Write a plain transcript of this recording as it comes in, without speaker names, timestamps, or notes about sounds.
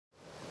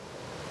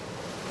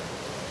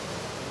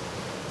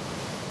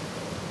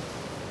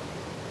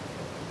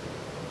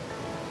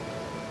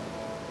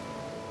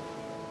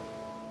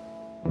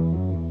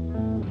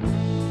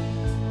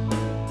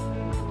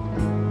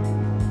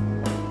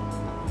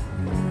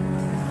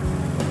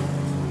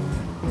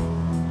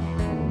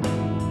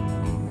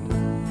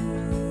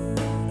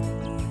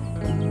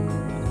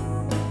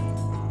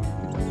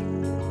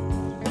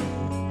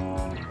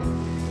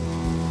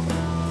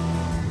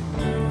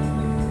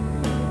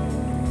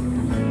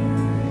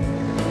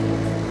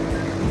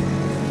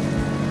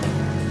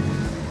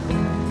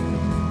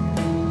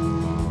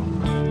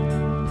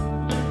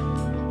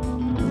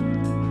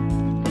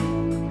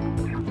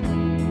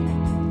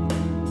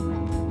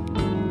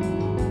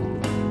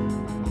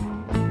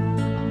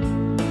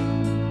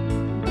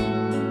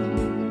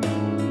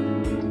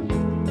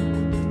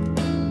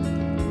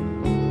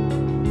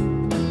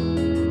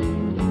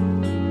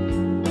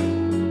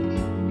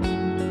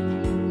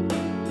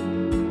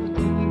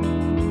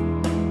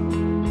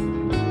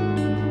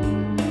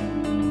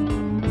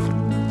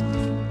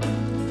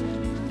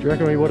you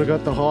reckon we would have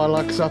got the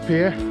Hilux up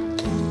here?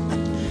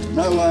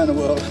 No way in the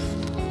world.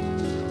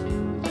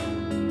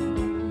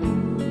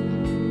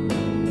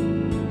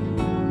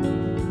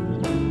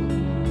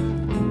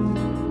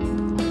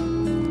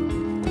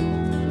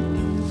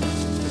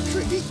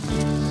 Tricky.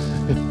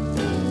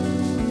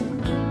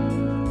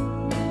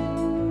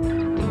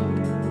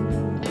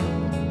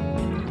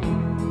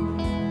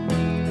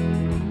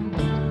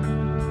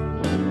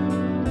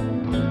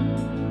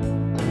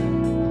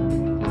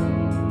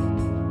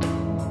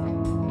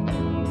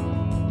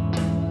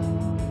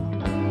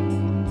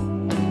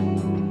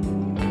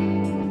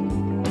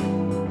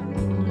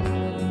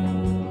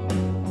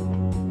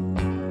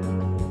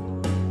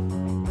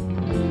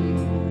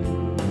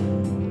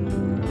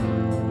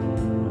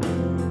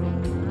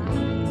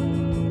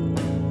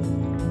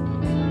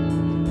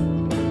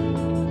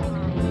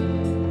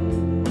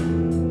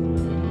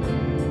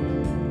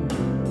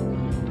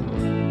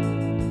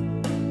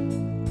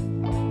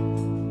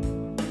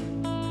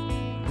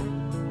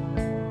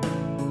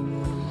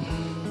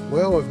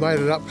 Well, we've made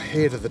it up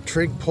here to the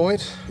trig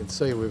point. You can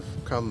see we've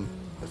come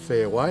a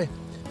fair way.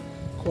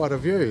 Quite a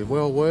view,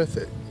 well worth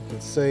it. You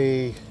can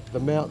see the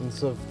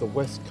mountains of the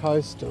west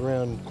coast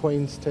around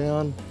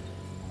Queenstown.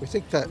 We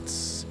think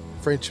that's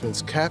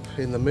Frenchman's Cap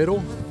in the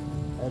middle.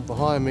 And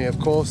behind me, of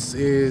course,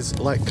 is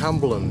Lake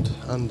Cumberland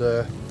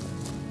under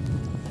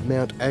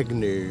Mount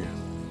Agnew,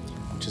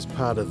 which is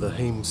part of the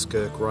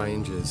Heemskirk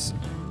Ranges.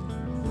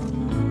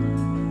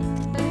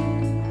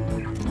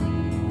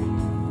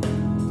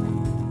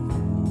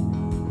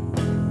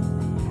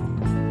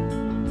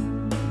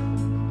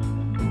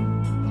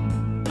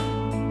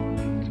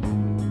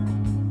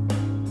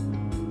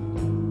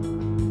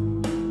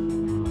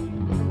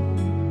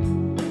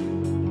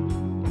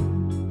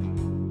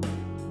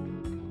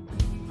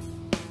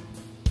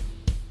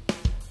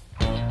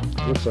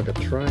 Looks like a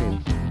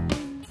train.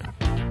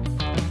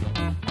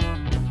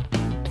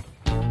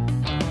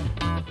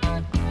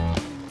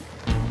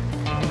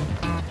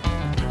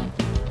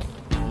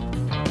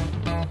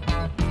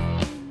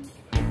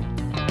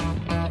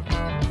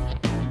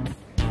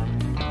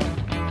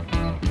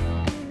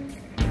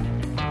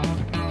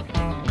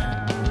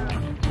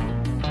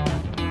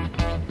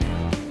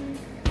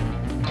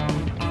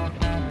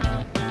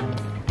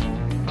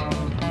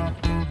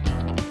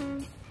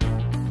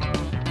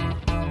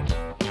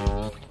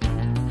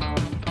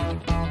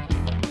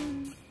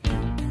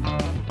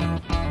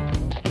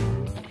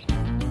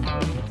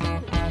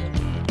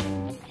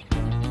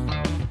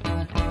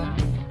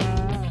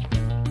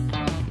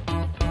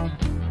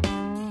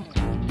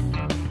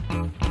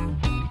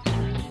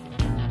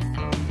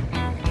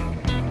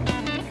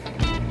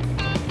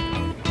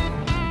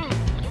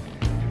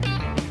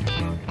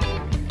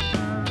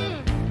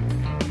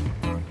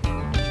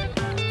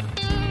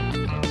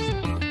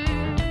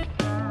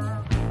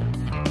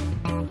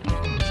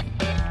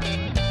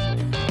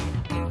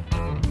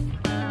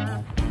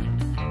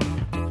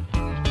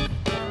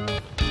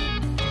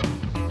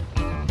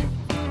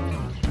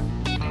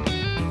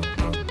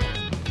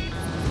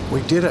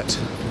 We did it.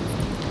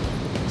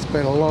 It's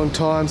been a long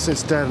time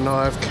since Dad and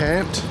I have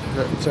camped,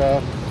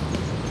 but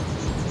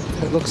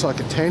it looks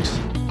like a tent.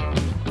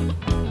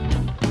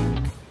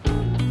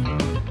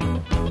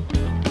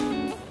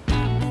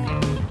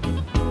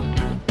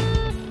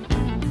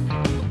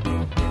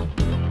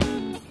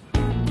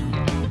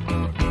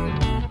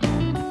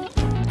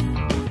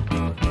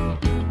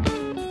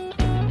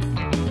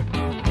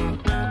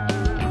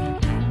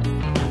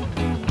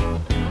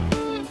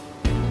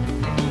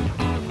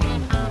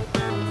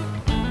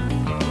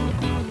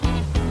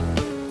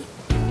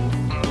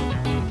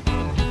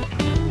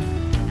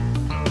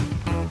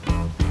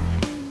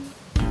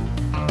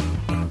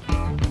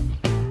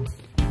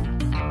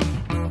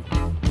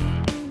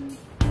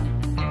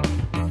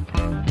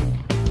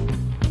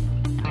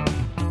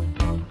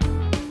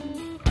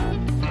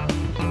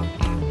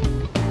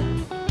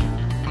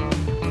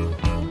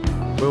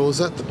 Well, was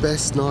that the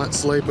best night's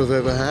sleep I've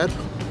ever had?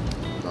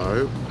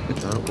 No,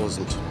 it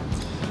wasn't.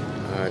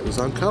 It was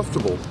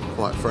uncomfortable,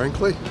 quite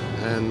frankly,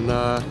 and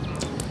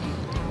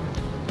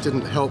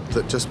didn't help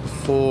that just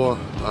before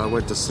I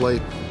went to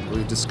sleep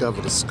we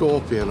discovered a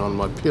scorpion on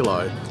my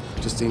pillow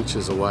just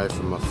inches away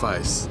from my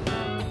face.